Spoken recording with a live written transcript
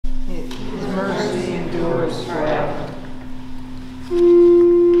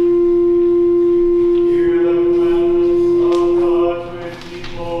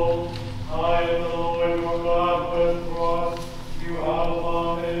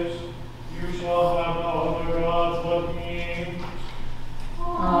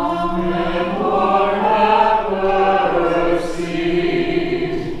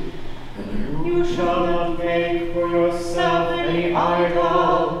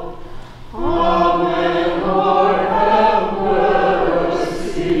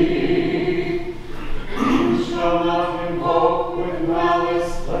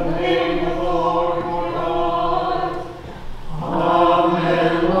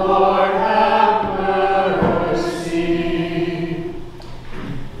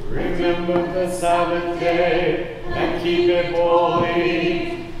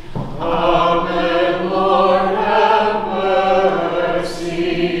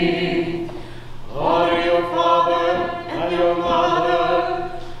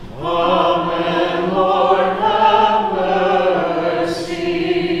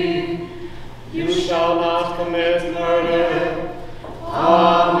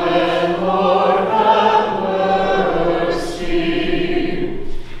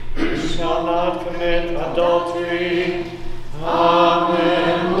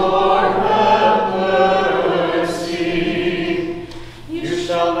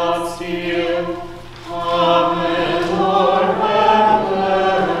shall not steal. Amen, Lord, have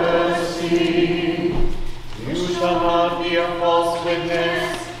mercy. You shall not be a false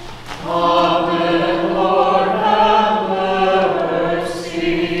witness. Amen, Lord, have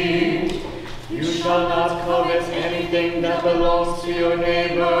mercy. You shall not covet anything that belongs to your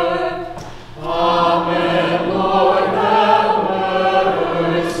neighbor. Amen, Lord, have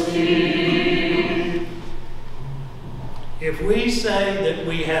mercy. If we say that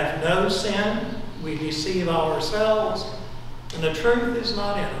we have no sin, we deceive ourselves, and the truth is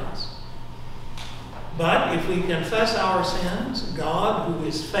not in us. But if we confess our sins, God, who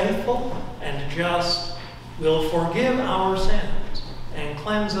is faithful and just, will forgive our sins and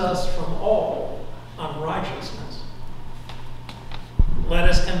cleanse us from all unrighteousness. Let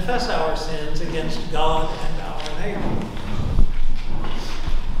us confess our sins against God and our neighbor.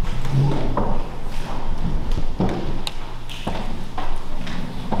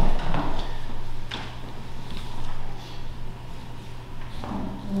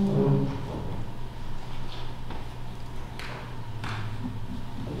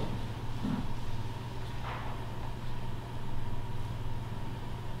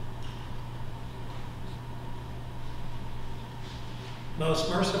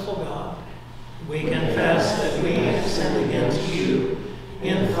 Most merciful God, we confess that we have sinned against you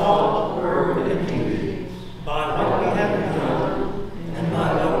in thought, word, and deed, by what we have done and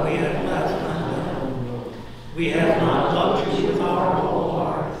by what we have left undone. We have not loved you with our whole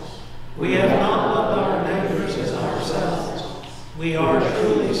hearts. We have not loved our neighbors as ourselves. We are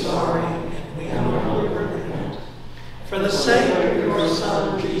truly sorry, and we humbly repent. For the sake of your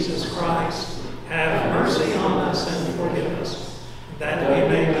Son, Jesus Christ, have mercy on us and forgive us, that we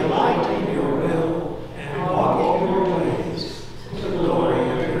may delight in your will and walk in your ways, to the glory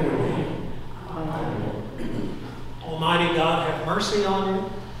of your name. Amen. Almighty God, have mercy on you,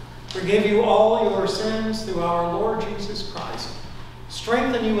 forgive you all your sins through our Lord Jesus Christ,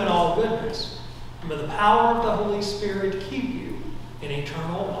 strengthen you in all goodness, and by the power of the Holy Spirit keep you in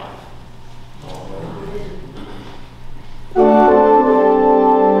eternal life. Amen.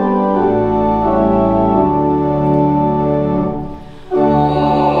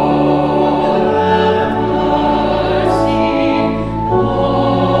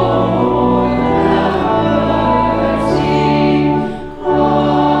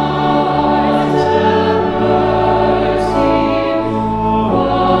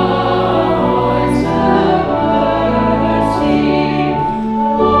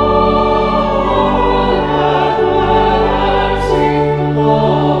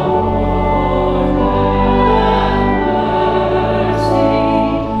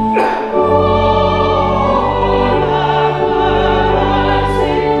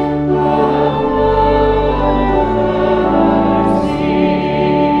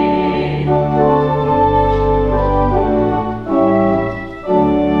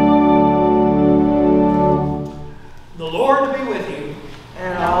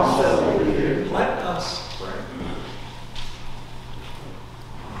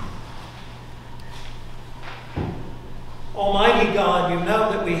 Almighty God, you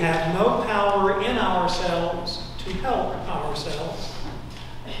know that we have no power in ourselves to help ourselves.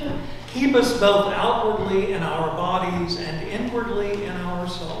 Keep us both outwardly in our bodies and inwardly in our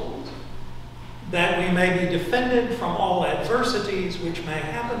souls, that we may be defended from all adversities which may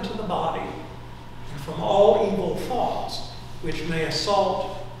happen to the body, and from all evil thoughts which may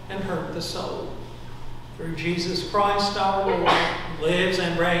assault and hurt the soul. Through Jesus Christ our Lord, who lives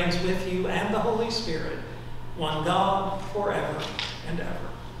and reigns with you and the Holy Spirit, one God, forever and ever.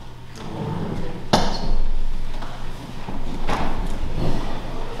 Amen.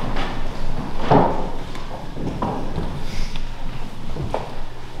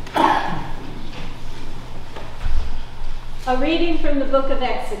 A reading from the book of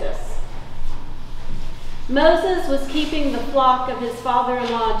Exodus. Moses was keeping the flock of his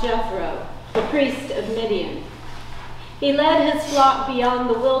father-in-law Jethro, the priest of Midian. He led his flock beyond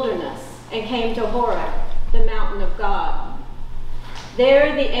the wilderness and came to Horeb, the mountain of God.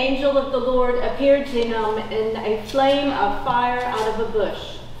 There the angel of the Lord appeared to him in a flame of fire out of a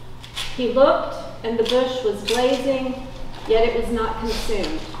bush. He looked, and the bush was blazing, yet it was not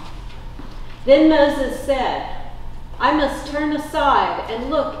consumed. Then Moses said, I must turn aside and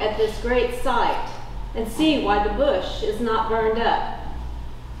look at this great sight and see why the bush is not burned up.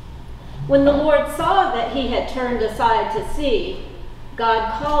 When the Lord saw that he had turned aside to see,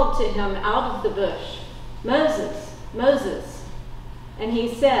 God called to him out of the bush, Moses, Moses. And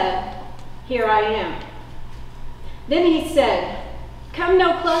he said, Here I am. Then he said, Come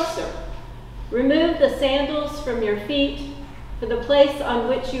no closer. Remove the sandals from your feet, for the place on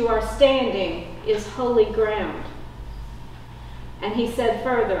which you are standing is holy ground." And he said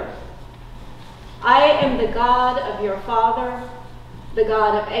further, "I am the God of your father, the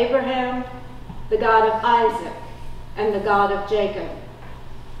God of Abraham, the God of Isaac, and the God of Jacob."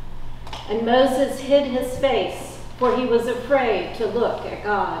 And Moses hid his face, for he was afraid to look at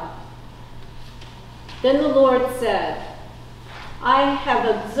God. Then the Lord said, "I have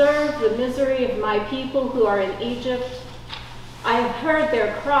observed the misery of my people who are in Egypt. I have heard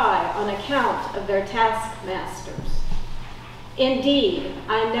their cry on account of their taskmasters. Indeed,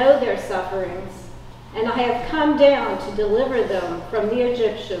 I know their sufferings, and I have come down to deliver them from the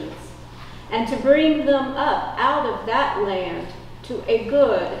Egyptians, and to bring them up out of that land to a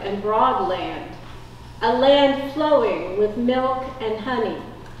good and broad land, a land flowing with milk and honey,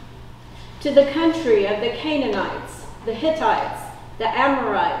 to the country of the Canaanites, the Hittites, the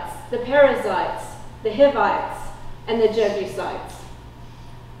Amorites, the Perizzites, the Hivites, and the Jebusites.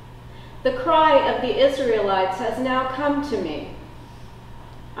 The cry of the Israelites has now come to me.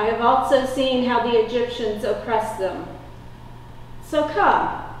 I have also seen how the Egyptians oppress them. So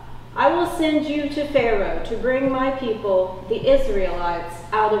come, I will send you to Pharaoh to bring my people, the Israelites,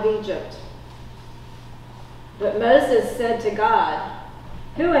 out of Egypt." But Moses said to God,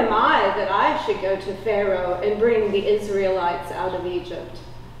 "Who am I that I should go to Pharaoh and bring the Israelites out of Egypt?"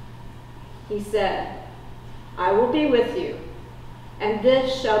 He said, "I will be with you, and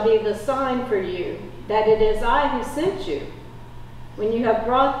this shall be the sign for you that it is I who sent you. When you have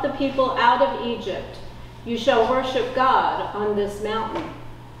brought the people out of Egypt, you shall worship God on this mountain."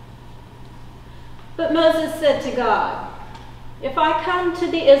 But Moses said to God, "If I come to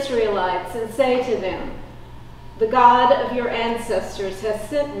the Israelites and say to them, 'The God of your ancestors has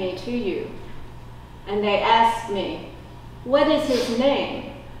sent me to you,' and they ask me, 'What is his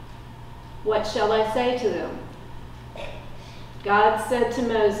name?' what shall I say to them?" God said to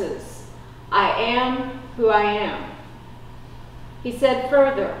Moses, "I am who I am." He said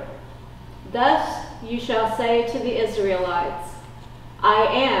further, "Thus you shall say to the Israelites, 'I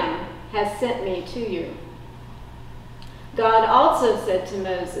am has sent me to you.'" God also said to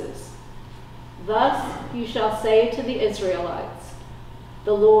Moses, "Thus you shall say to the Israelites,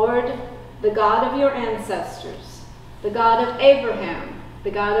 'The Lord, the God of your ancestors, the God of Abraham,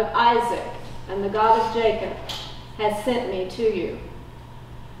 the God of Isaac, and the God of Jacob, has sent me to you.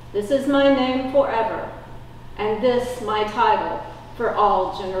 This is my name forever, and this my title for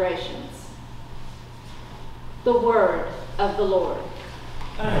all generations." The word of the Lord.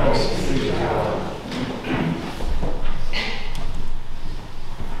 Thanks be to God.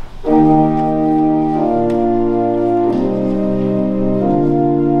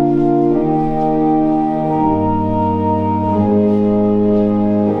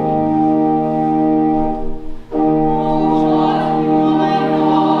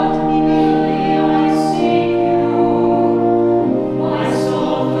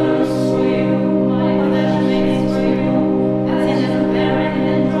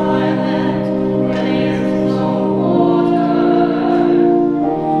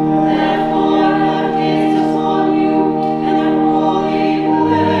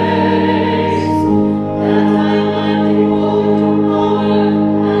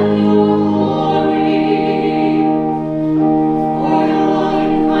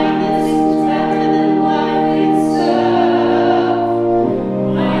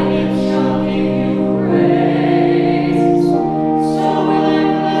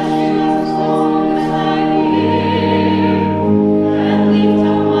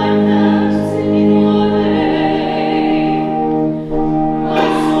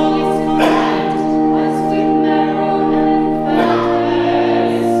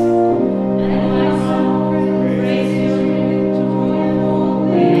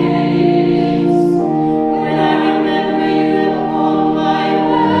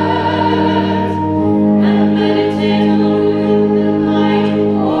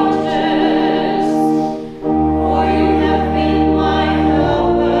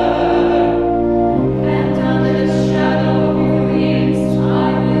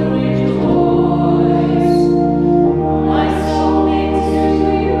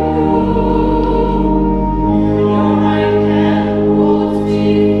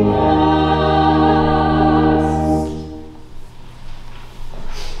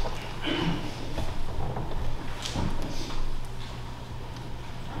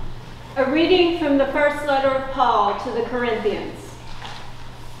 A reading from the first letter of Paul to the Corinthians.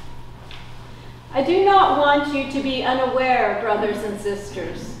 I do not want you to be unaware, brothers and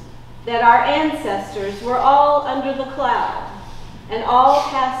sisters, that our ancestors were all under the cloud and all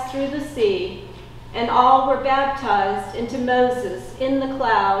passed through the sea, and all were baptized into Moses in the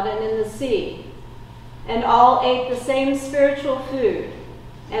cloud and in the sea. And all ate the same spiritual food,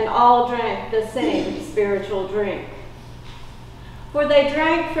 and all drank the same spiritual drink. For they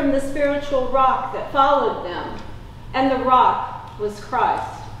drank from the spiritual rock that followed them, and the rock was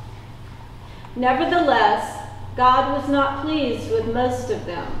Christ. Nevertheless, God was not pleased with most of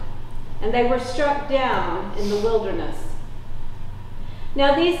them, and they were struck down in the wilderness.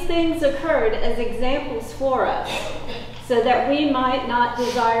 Now these things occurred as examples for us, so that we might not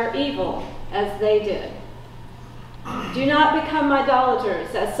desire evil as they did. Do not become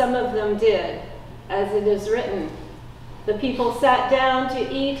idolaters, as some of them did, as it is written, the people sat down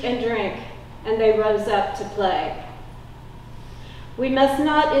to eat and drink, and they rose up to play. We must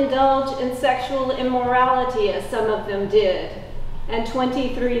not indulge in sexual immorality, as some of them did, and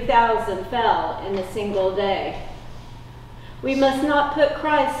 23,000 fell in a single day. We must not put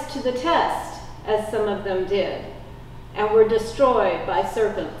Christ to the test, as some of them did, and were destroyed by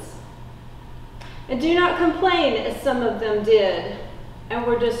serpents. And do not complain, as some of them did, and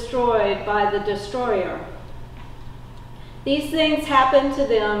were destroyed by the destroyer. These things happened to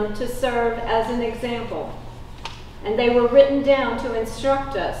them to serve as an example, and they were written down to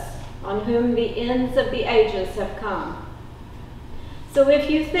instruct us, on whom the ends of the ages have come. So if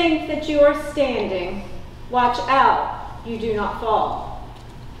you think that you are standing, watch out, you do not fall.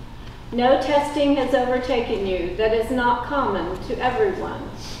 No testing has overtaken you that is not common to everyone.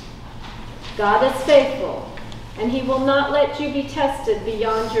 God is faithful, and he will not let you be tested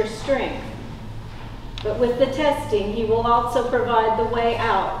beyond your strength. But with the testing, he will also provide the way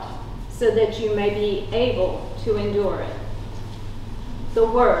out, so that you may be able to endure it. The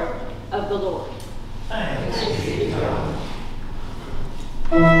word of the Lord. Thanks be to God.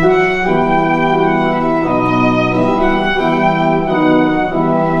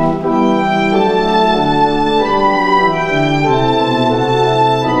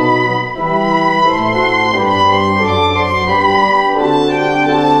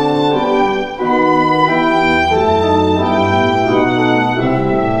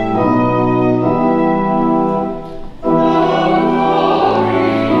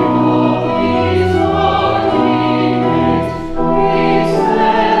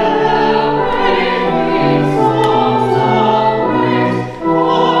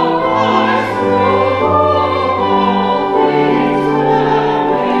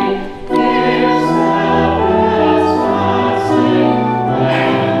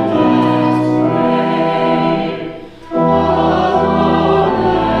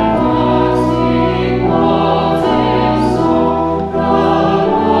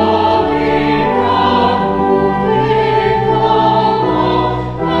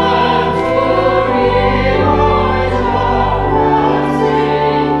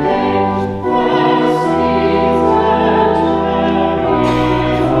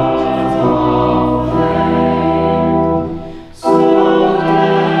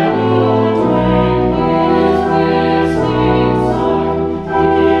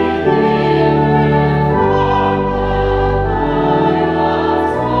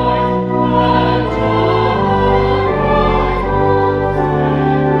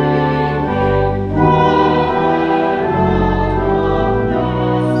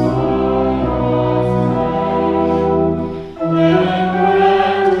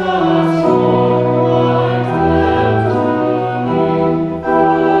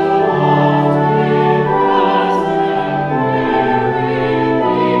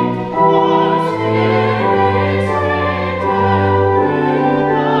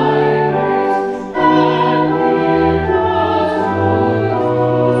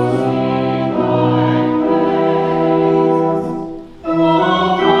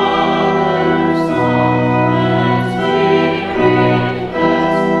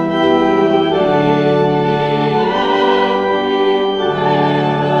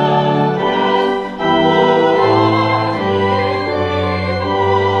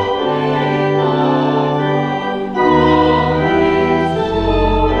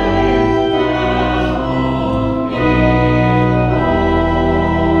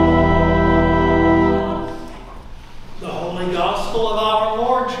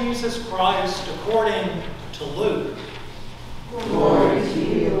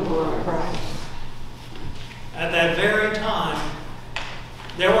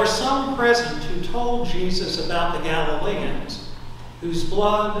 There were some present who told Jesus about the Galileans, whose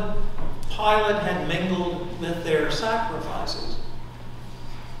blood Pilate had mingled with their sacrifices.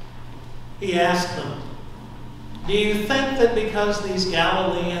 He asked them, "Do you think that because these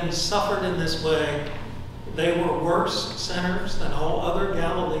Galileans suffered in this way, they were worse sinners than all other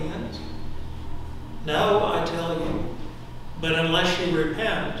Galileans? No, I tell you, but unless you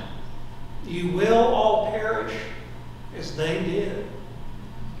repent, you will all perish as they did.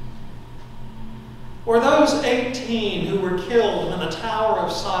 Or those 18 who were killed when the Tower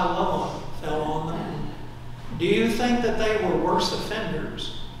of Siloam fell on them, do you think that they were worse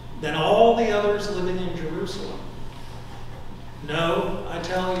offenders than all the others living in Jerusalem? No, I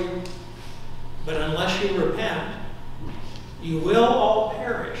tell you, but unless you repent, you will all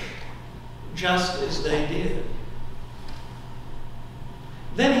perish just as they did.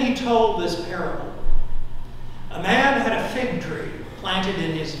 Then he told this parable. A man had a fig tree planted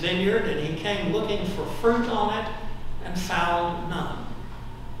in his vineyard, and he came looking for fruit on it and found none.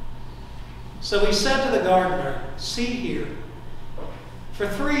 So he said to the gardener, "See here, for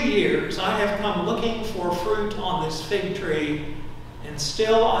 3 years I have come looking for fruit on this fig tree, and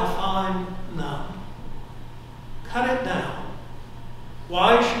still I find none. Cut it down.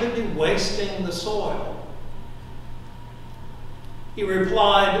 Why should it be wasting the soil?" He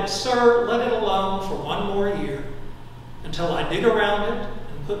replied, "Sir, let it alone for 1 more year, until I dig around it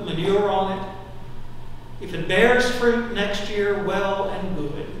and put manure on it. If it bears fruit next year, well and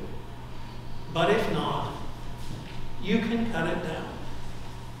good. But if not, you can cut it down."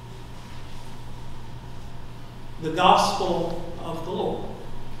 The Gospel of the Lord.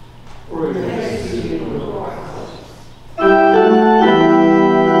 Praise to you, Lord.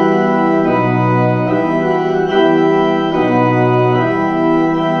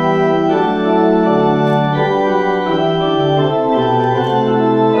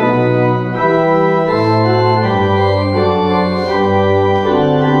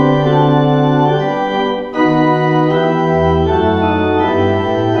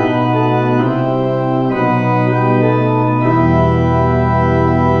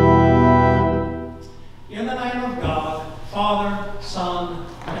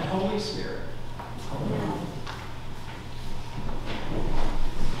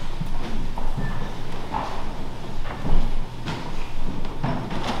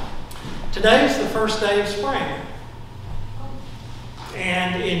 Today's the first day of spring.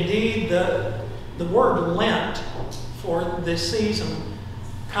 And indeed, the word Lent for this season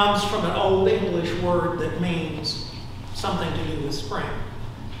comes from an Old English word that means something to do with spring.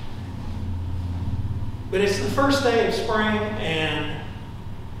 But it's the first day of spring, and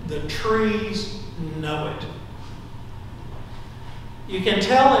the trees know it. You can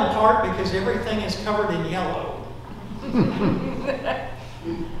tell in part because everything is covered in yellow.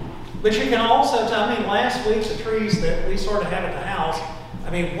 But you can also tell, last week the trees that we sort of had at the house,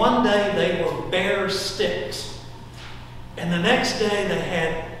 one day they were bare sticks. And the next day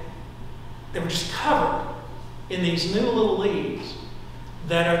they were just covered in these new little leaves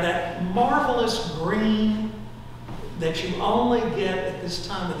that are that marvelous green that you only get at this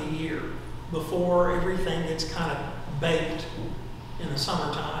time of the year before everything gets kind of baked in the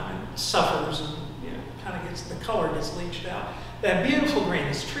summertime and suffers and the color gets leached out. That beautiful green,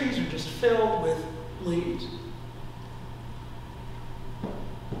 these trees are just filled with leaves.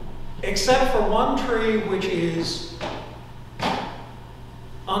 Except for one tree which is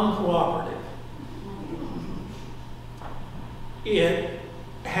uncooperative. It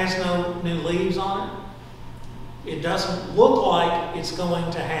has no new leaves on it. It doesn't look like it's going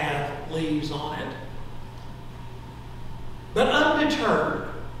to have leaves on it. But undeterred,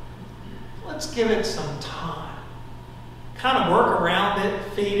 let's give it some time. Kind of work around it,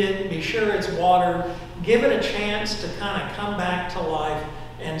 feed it, be sure it's watered, give it a chance to kind of come back to life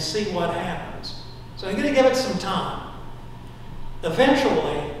and see what happens. So I'm going to give it some time.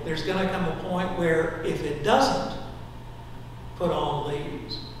 Eventually, there's going to come a point where if it doesn't put on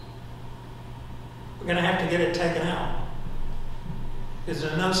leaves, we're going to have to get it taken out. Because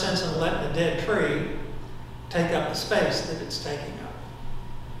there's no sense in letting a dead tree take up the space that it's taking up.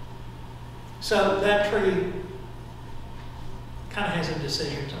 So that tree kind of has a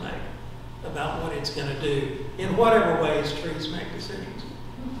decision to make about what it's going to do in whatever ways trees make decisions.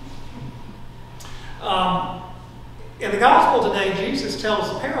 In the gospel today, Jesus tells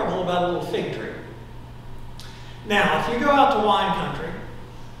a parable about a little fig tree. Now, if you go out to wine country,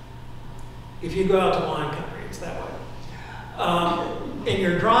 it's that way, and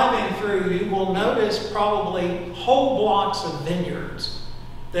you're driving through, you will notice probably whole blocks of vineyards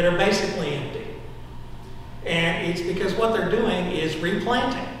that are basically empty. And it's because what they're doing is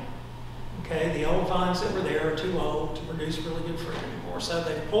replanting. Okay, the old vines that were there are too old to produce really good fruit anymore. So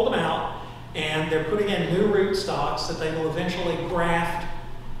they've pulled them out and they're putting in new root stocks that they will eventually graft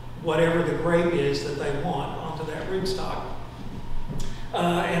whatever the grape is that they want onto that rootstock.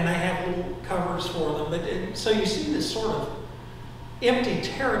 And they have little covers for them. So you see this sort of empty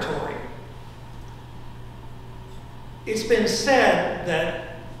territory. It's been said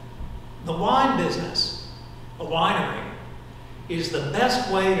that the wine business, a winery, is the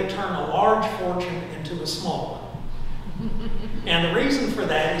best way to turn a large fortune into a small one. And the reason for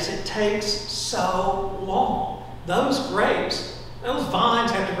that is it takes so long. Those grapes, those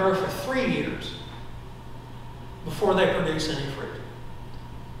vines have to grow for 3 years before they produce any fruit.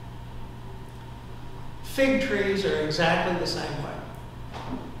 Fig trees are exactly the same way.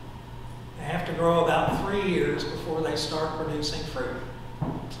 They have to grow about 3 years before they start producing fruit.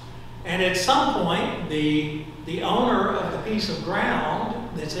 And at some point, the owner of the piece of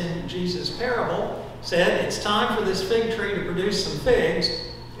ground that's in Jesus' parable said, it's time for this fig tree to produce some figs,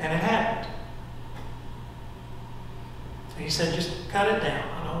 and it hadn't. And he said, just cut it down.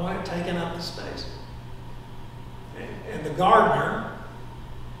 I don't want it taking up the space. And the gardener,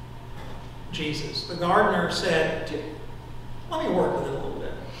 Jesus, the gardener said, let me work with it a little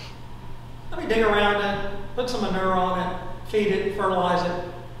bit. Let me dig around it, put some manure on it, feed it, fertilize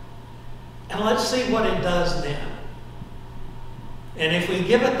it, and let's see what it does then. And if we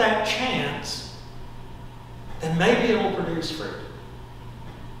give it that chance, then maybe it'll produce fruit.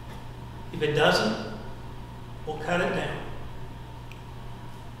 If it doesn't, we'll cut it down.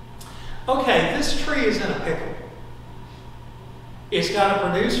 Okay, this tree is in a pickle. It's got to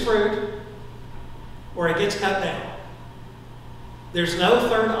produce fruit or it gets cut down. There's no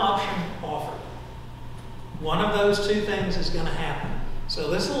third option offered. One of those two things is going to happen. So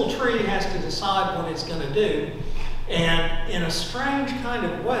this little tree has to decide what it's going to do. And in a strange kind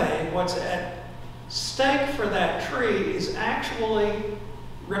of way, what's at stake for that tree is actually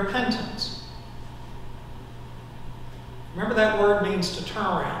repentance. Remember, that word means to turn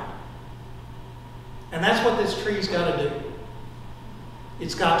around. And that's what this tree's got to do.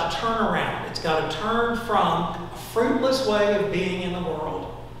 It's got to turn around. It's got to turn from a fruitless way of being in the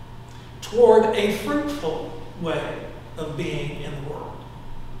world toward a fruitful way of being in the world.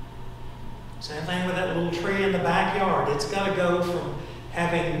 Same thing with that little tree in the backyard. It's got to go from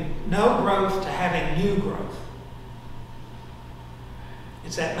having no growth to having new growth.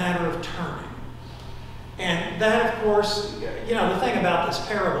 It's that matter of turning. And that, of course, you know, the thing about this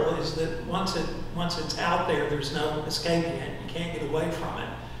parable is that once it's out there, there's no escaping it. You can't get away from it.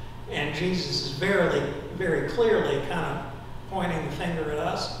 And Jesus is very clearly kind of pointing the finger at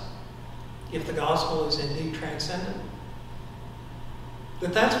us, if the gospel is indeed transcendent.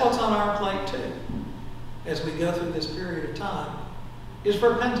 That's what's on our plate too, as we go through this period of time, is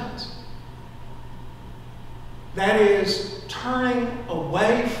repentance. That is turning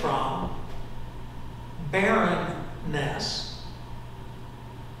away from barrenness,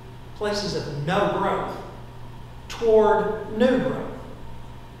 places of no growth, toward new growth.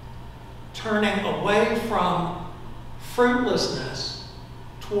 Turning away from fruitlessness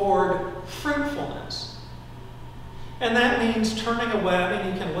toward fruitfulness. And that means turning away. I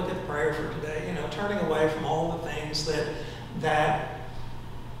mean, you can look at the prayer for today, you know, turning away from all the things that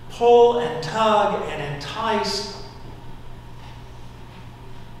pull and tug and entice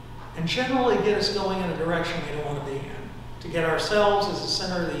and generally get us going in a direction we don't want to be in. To get ourselves as the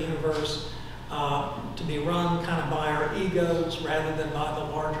center of the universe, to be run kind of by our egos rather than by the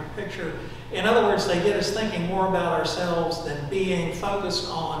larger picture. In other words, they get us thinking more about ourselves than being focused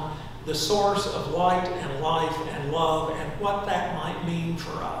on the source of light and life and love and what that might mean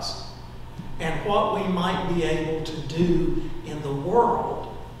for us and what we might be able to do in the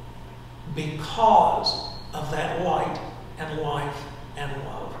world because of that light and life and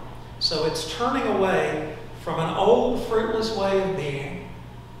love. So it's turning away from an old fruitless way of being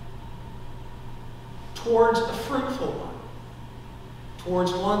towards a fruitful one,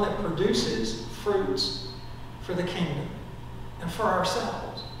 towards one that produces fruits for the kingdom and for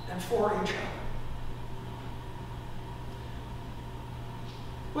ourselves and for each other.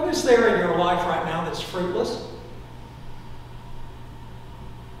 What is there in your life right now that's fruitless?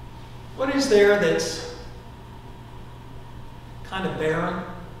 What is there that's kind of barren?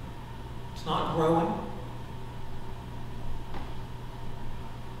 It's not growing?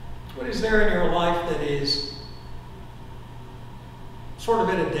 What is there in your life that is sort of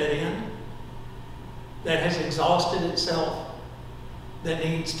at a dead end, that has exhausted itself, that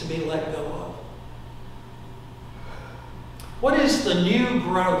needs to be let go of? What is the new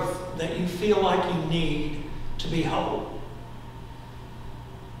growth that you feel like you need to be whole?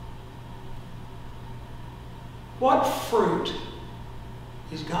 What fruit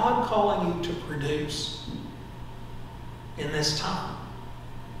is God calling you to produce in this time?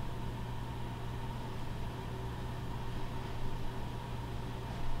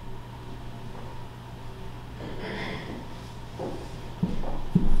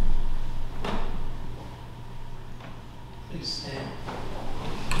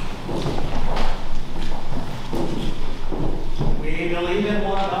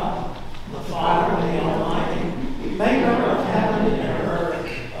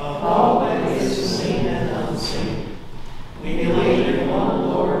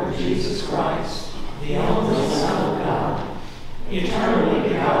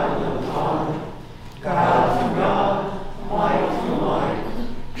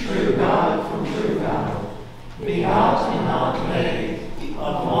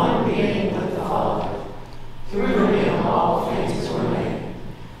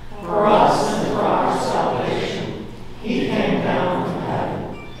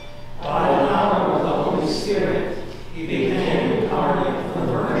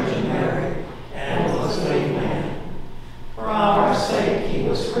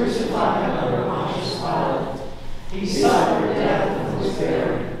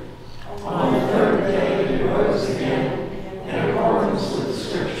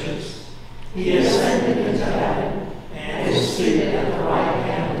 He ascended into heaven and is seated at the right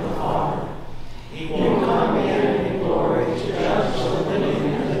hand of the Father. He will come again in glory to judge the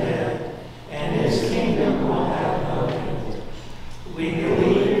living and the dead, and his kingdom will have no end. We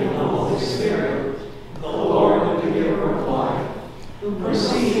believe in the Holy Spirit, the Lord, the giver of life, who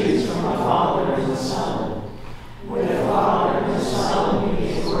proceeds from the Father and the Son. With the Father and the Son he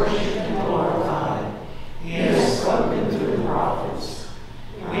is worshipped and glorified. He has spoken through the prophets.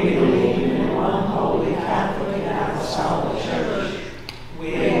 We believe in one holy Catholic and Apostolic Church.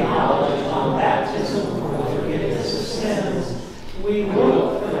 We acknowledge one baptism for the forgiveness of sins. We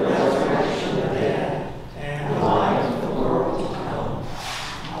look for the resurrection of the dead and the life of the world to come.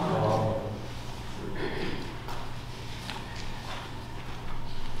 Amen.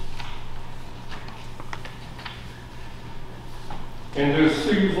 In this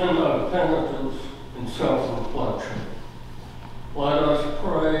season of penitence and self-reflection, let us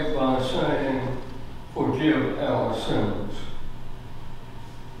pray by saying, "Forgive our sins."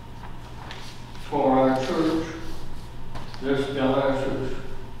 For our church, this diocese,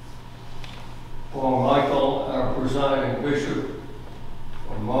 for Michael, our presiding bishop,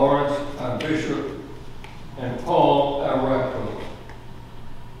 for Morris, our bishop, and Paul, our rector.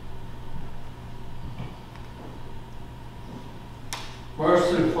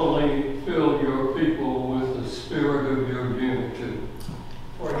 Mercifully fill your people with the spirit of your unity.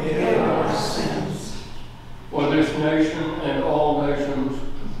 Forgive our sins. For this nation and all nations,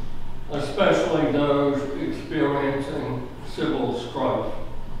 especially those experiencing civil strife.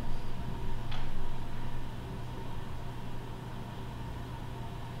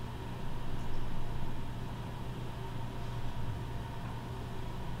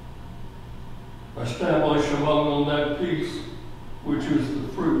 Establish among them that peace which is the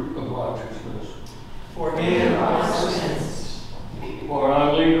fruit of righteousness. Forgive our sins. For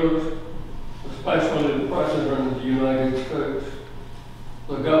our leaders, especially the President of the United States,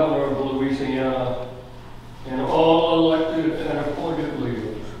 the Governor of Louisiana, and all elected and appointed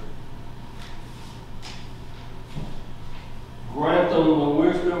leaders, grant them the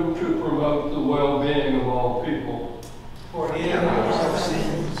wisdom to promote the well-being of all people. Forgive our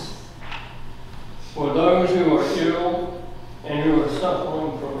sins. For those who are ill and who are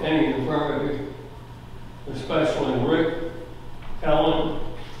suffering from any infirmity, especially Rick, Helen,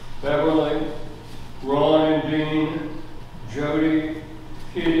 Beverly, Ron and Dean, Jody,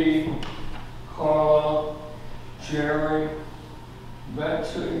 Kitty, Carla, Jerry,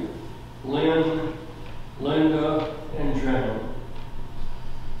 Betsy, Lynn, Linda, and Jen.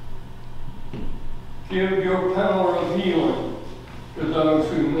 Give your power of healing to those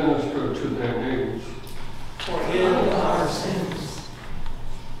who minister to their needs. Forgive our sins.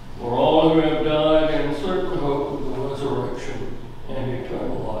 For all who have died in certain hope of the resurrection and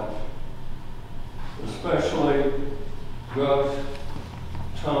eternal life, especially Gus,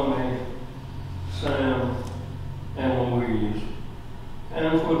 Tommy, Sam, and Louise,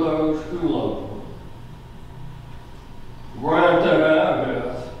 and for those who love them. Grant that at our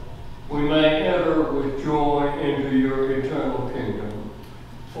death we may enter with joy into your eternal kingdom.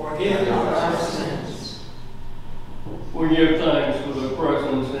 Forgive our sins. We give thanks for the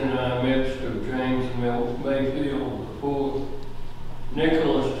presence in our midst of James Mayfield IV,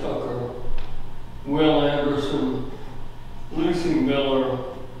 Nicholas Tucker, Will Anderson, Lucy Miller,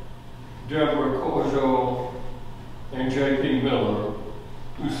 Deborah Corjo, and J.P. Miller,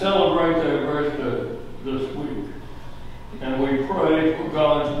 who celebrate their birthday this week. And we pray for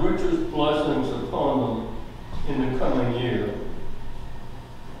God's richest blessings upon them in the coming year.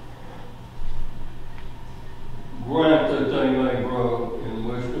 Grant that they may grow in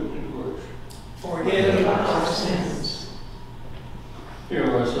wisdom and virtue. Forgive our sins.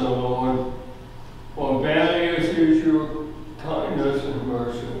 Hear us, O Lord, for bounteous is your kindness and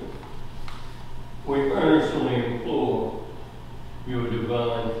mercy. We earnestly implore your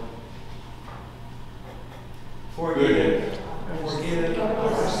divine Forgive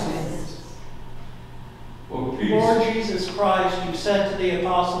our sins. for peace. Lord Jesus Christ, you said to the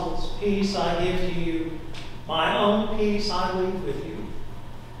apostles, "Peace I give to you, my own peace I leave with you."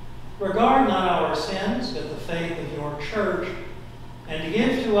 Regard not our sins, but the faith of your church, and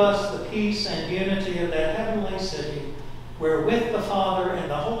give to us the peace and unity of that heavenly city, where with the Father and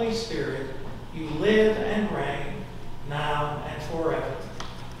the Holy Spirit you live and reign, now and forever.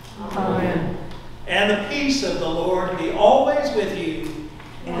 Amen. And the peace of the Lord be always with you.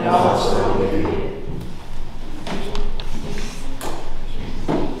 And also with you.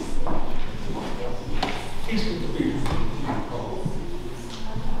 Peace be with you.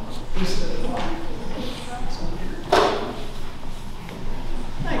 Peace be with you.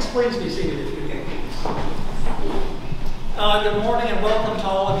 Thanks, Please be seated if you can. Good morning and welcome to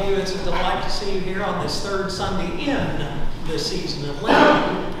all of you. It's a delight to see you here on this third Sunday in the season of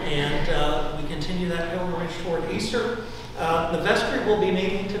Lent. And we continue that pilgrimage toward Easter. The vestry will be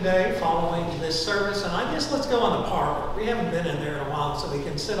meeting today following this service. And I guess let's go in the parlor. We haven't been in there in a while, so we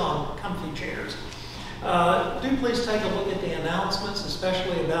can sit on comfy chairs. Do please take a look at the announcements,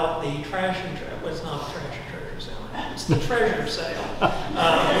 especially about the trash and well, it's not a trash and treasure sale. It's the treasure sale,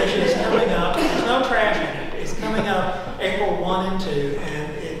 which is coming up. There's no trash in it. It's coming up April 1 and 2,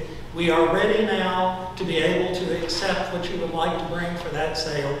 and we are ready now to be able to accept what you would like to bring for that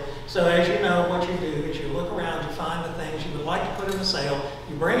sale. So as you know, what you do is you look around, you find the things you would like to put in the sale,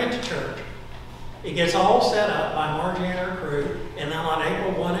 you bring it to church. It gets all set up by Margie and her crew, and then on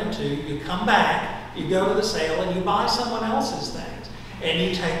April 1 and 2, you come back, you go to the sale, and you buy someone else's things, and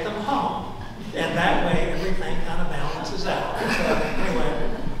you take them home. And that way, everything kind of balances out. So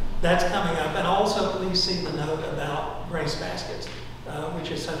anyway, that's coming up. And also, please see the note about grace baskets,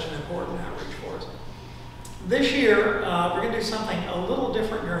 which is such an important outreach for us. This year, we're going to do something a little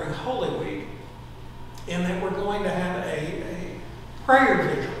different during Holy Week, in that we're going to have a prayer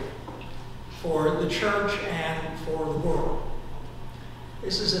vigil for the church and for the world.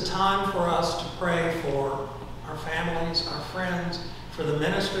 This is a time for us to pray for our families, our friends, for the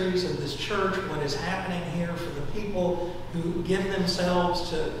ministries of this church, what is happening here, for the people who give themselves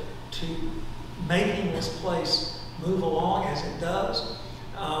to making this place move along as it does.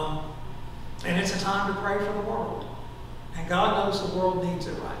 And it's a time to pray for the world. And God knows the world needs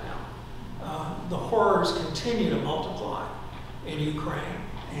it right now. The horrors continue to multiply in Ukraine,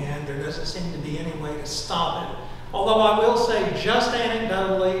 and there doesn't seem to be any way to stop it. Although I will say, just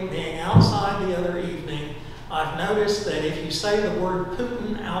anecdotally, being outside the other evening, I've noticed that if you say the word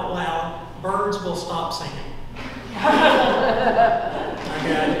Putin out loud, birds will stop singing.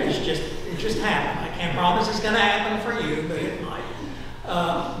 Okay, it just happened. I can't promise it's going to happen for you, but it might.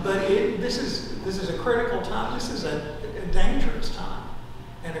 This is a critical time. This is a dangerous time,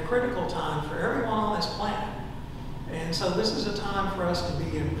 and a critical time for everyone on this planet. And so this is a time for us to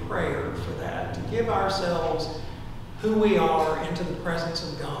be in prayer for that, to give ourselves who we are into the presence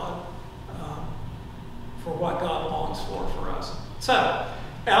of God, for what God longs for us. So,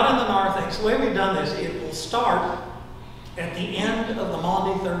 out in the narthex, the way we've done this, it will start at the end of the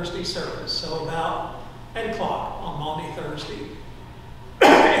Maundy Thursday service, so about 8 o'clock on Maundy Thursday.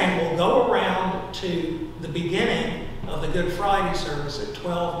 And we'll go around to the beginning of the Good Friday service at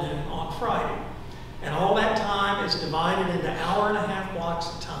 12 noon on Friday. And all that time is divided into 1.5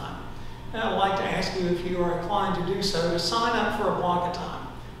 blocks of time. And I'd like to ask you, if you are inclined to do so, to sign up for a block of time.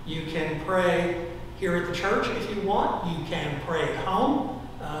 You can pray here at the church if you want. You can pray at home,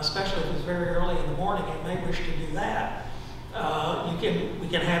 especially if it's very early in the morning. You may wish to do that. We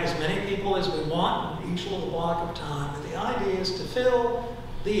can have as many people as we want in each little block of time. But the idea is to fill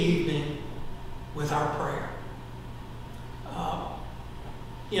the evening with our prayer.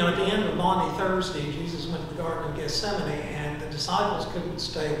 At the end of Maundy Thursday, Jesus went to the Garden of Gethsemane, and the disciples couldn't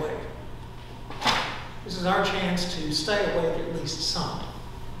stay awake. This is our chance to stay awake at least some,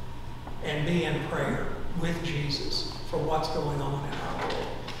 and be in prayer with Jesus for what's going on in our world.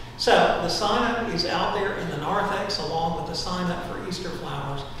 So the sign-up is out there in the narthex, along with the sign-up for Easter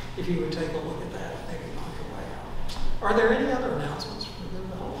flowers. If you would take a look at that, maybe on your way out. Are there any other announcements for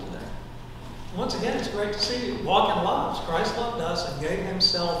the whole today? Once again, it's great to see you. Walk in love. Christ loved us and gave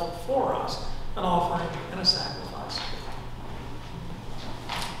himself for us, an offering and a sacrifice.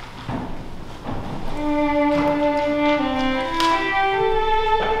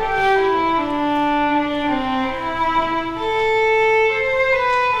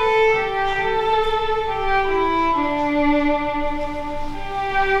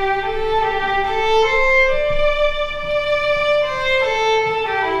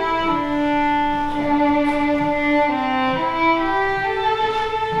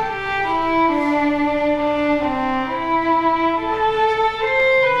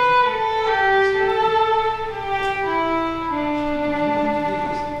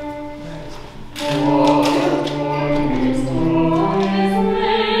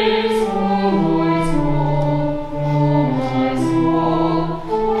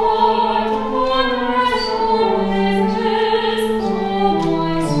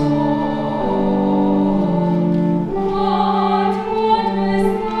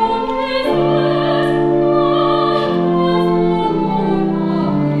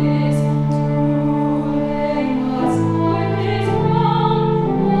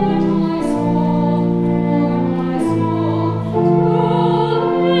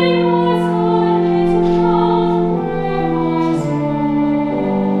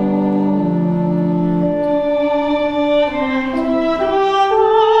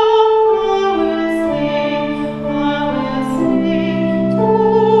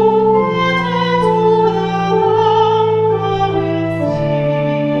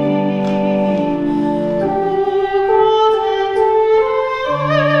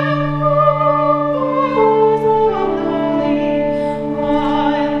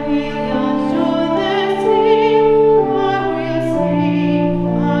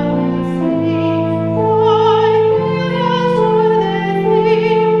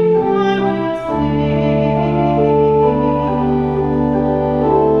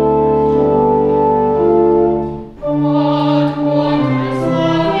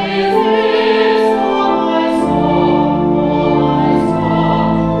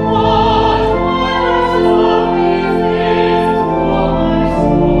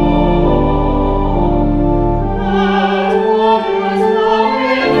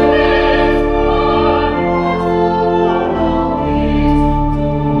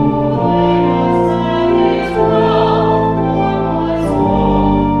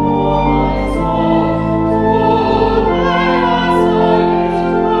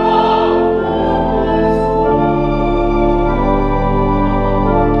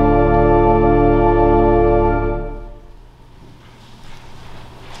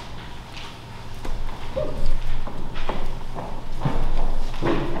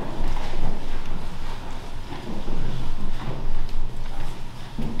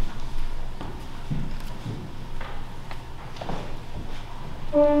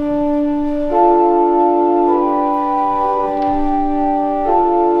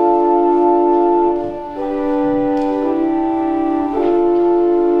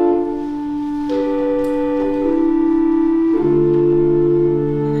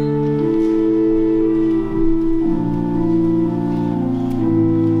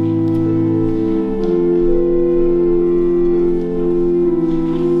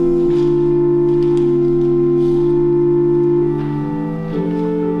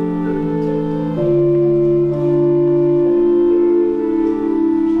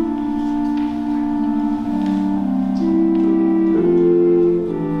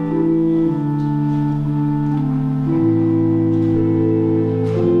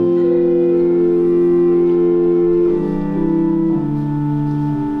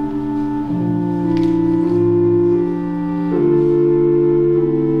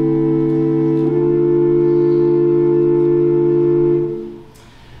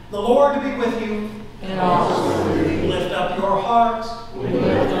 We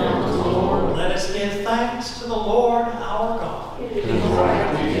lift them to the Lord. Let us give thanks to the Lord our God. It is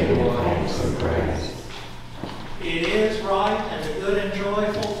right to give him thanks and praise. It is right and a good and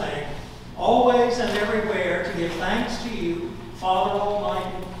joyful thing, always and everywhere, to give thanks to you, Father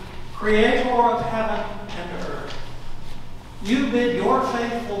Almighty, Creator of heaven and earth. You bid your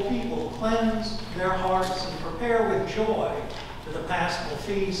faithful people cleanse their hearts and prepare with joy for the Paschal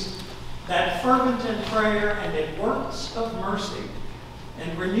feast, that fervent in prayer and in works of mercy,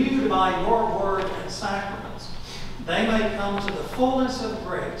 and renewed by your word and sacraments, they may come to the fullness of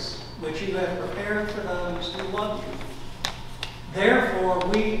grace which you have prepared for those who love you. Therefore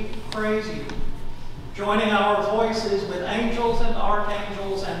we praise you, joining our voices with angels and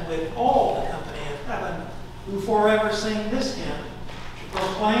archangels and with all the company of heaven, who forever sing this hymn to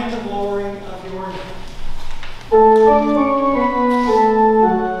proclaim the glory of your name.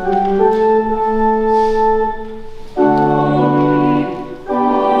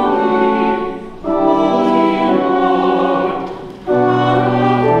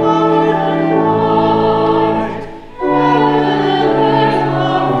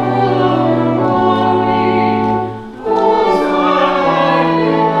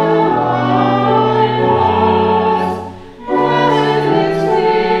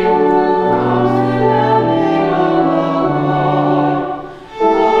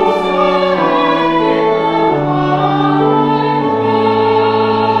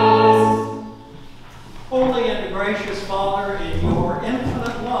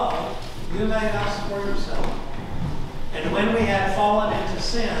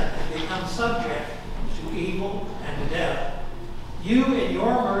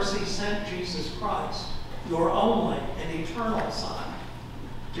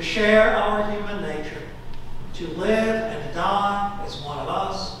 to share our human nature, to live and die as one of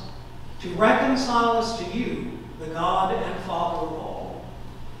us, to reconcile us to you, the God and Father of all.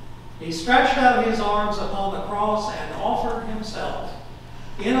 He stretched out his arms upon the cross and offered himself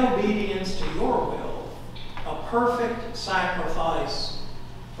in obedience to your will, a perfect sacrifice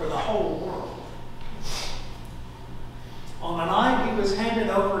for the whole world. On the night he was handed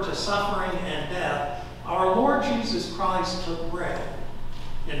over to suffering and death, our Lord Jesus Christ took bread,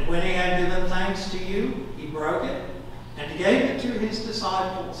 and when he had given thanks to you, he broke it and gave it to his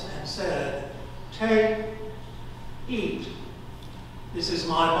disciples and said, "Take, eat. This is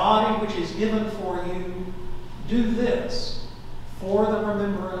my body which is given for you. Do this for the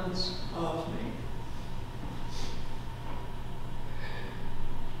remembrance of me."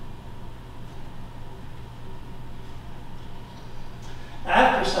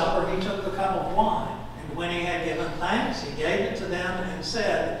 After supper, he took the cup of wine, and when he had given thanks, he gave it to them and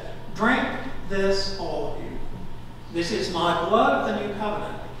said, "Drink this, all of you. This is my blood of the new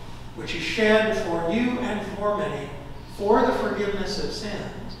covenant, which is shed for you and for many for the forgiveness of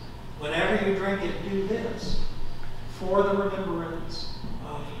sins. Whenever you drink it, do this for the remembrance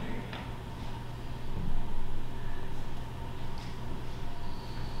of me."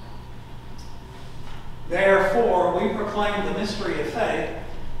 Therefore, we proclaim the mystery of faith.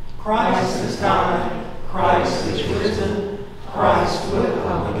 Christ has died, Christ is risen, Christ will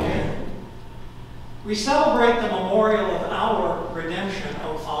come again. We celebrate the memorial of our redemption,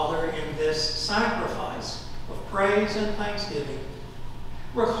 O Father, in this sacrifice of praise and thanksgiving.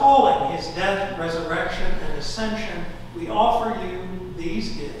 Recalling his death, resurrection, and ascension, we offer you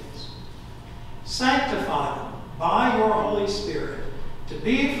these gifts. Sanctify them by your Holy Spirit, to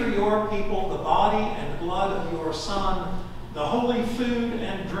be for your people the body and blood of your Son, the holy food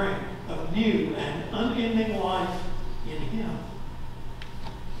and drink of new and unending life in him.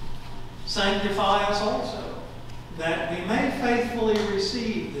 Sanctify us also, that we may faithfully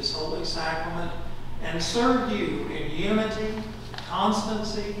receive this holy sacrament and serve you in unity,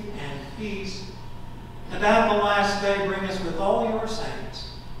 constancy, and peace, and at the last day bring us with all your saints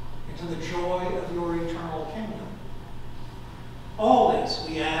into the joy of your eternal kingdom. All this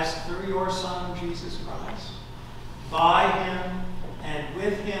we ask through your Son, Jesus Christ, by him and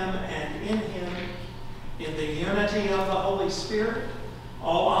with him and in him, in the unity of the Holy Spirit.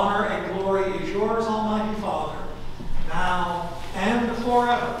 All honor and glory is yours, Almighty Father, now and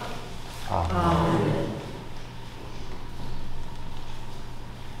forever. Amen.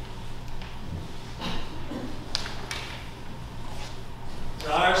 As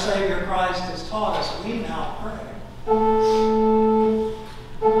our Savior Christ has taught us, we now pray.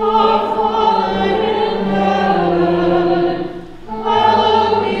 Our Father in heaven,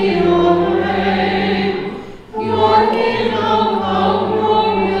 hallowed be your name. Your kingdom come, your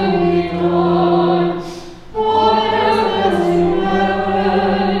will be done, on earth as in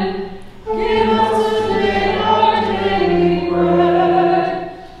heaven. Give us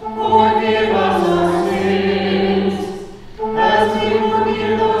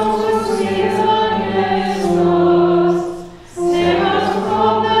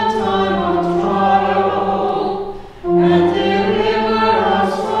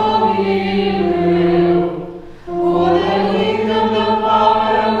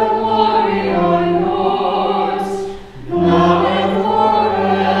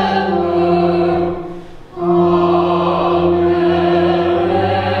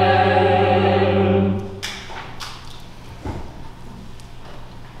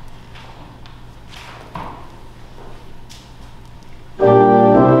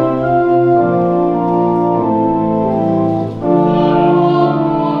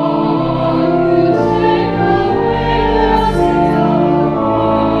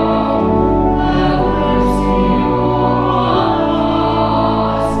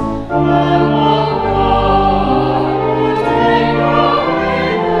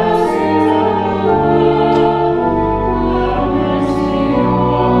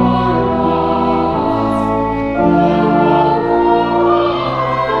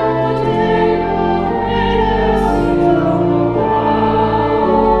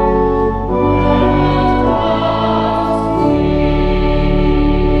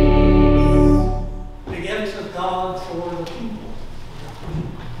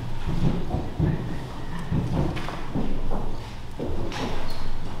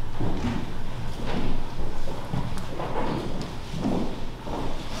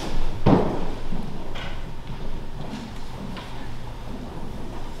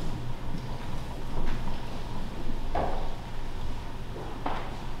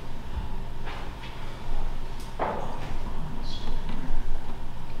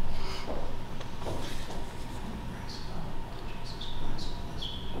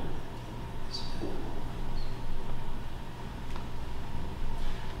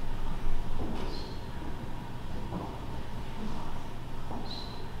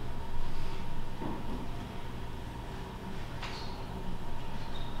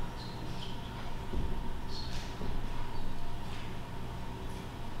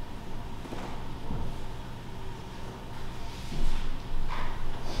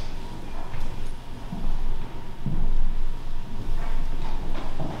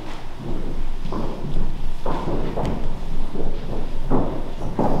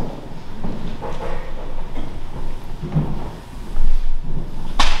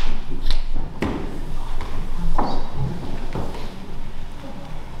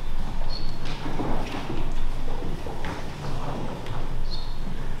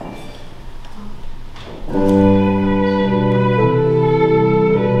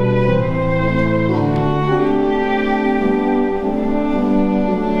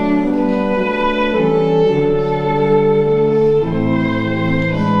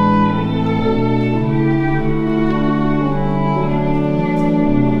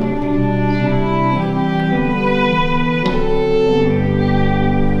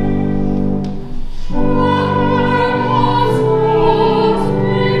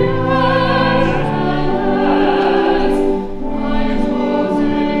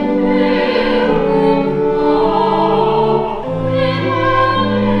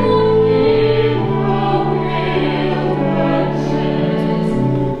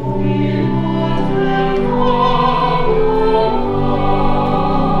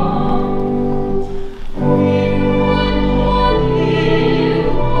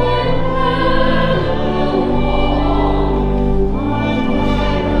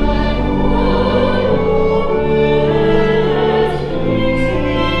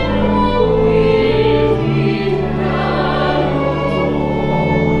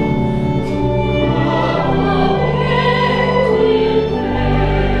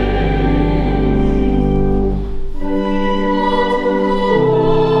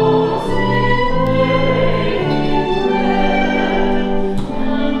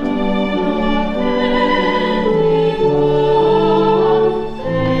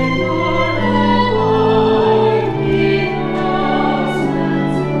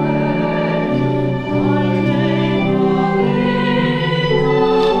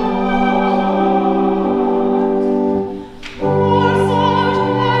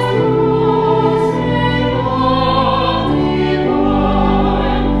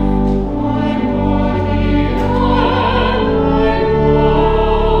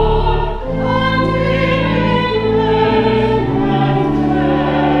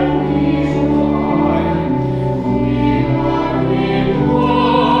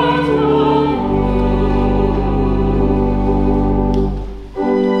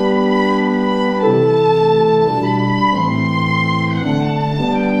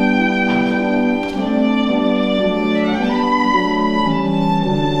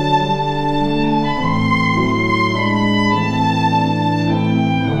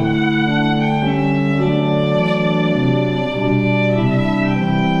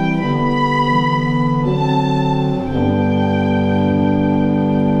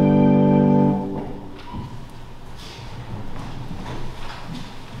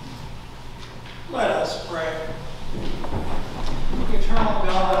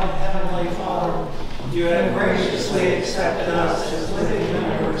You have graciously accepted us as living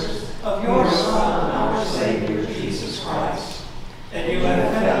members of your Son, our Savior, Jesus Christ, and you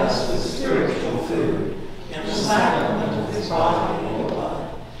have fed us with spiritual food in the sacrament of his body and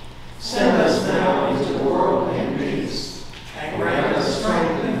blood. Send us now into the world in peace, and grant us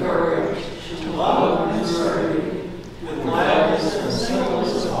strength and courage to love and serve you with gladness and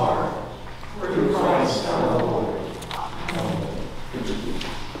singleness of heart, through Christ our Lord. Amen.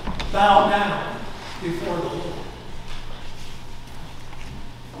 Bow down before the Lord.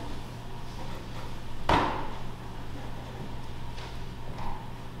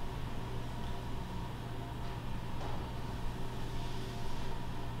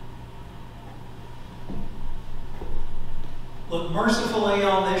 Look mercifully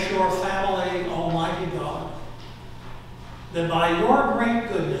on this your family, Almighty God, that by your great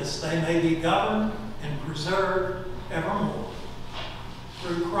goodness they may be governed and preserved evermore.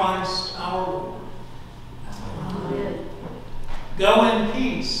 Through Christ our Lord. Amen. Go in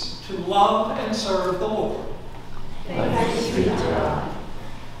peace to love and serve the Lord. Thanks be to God.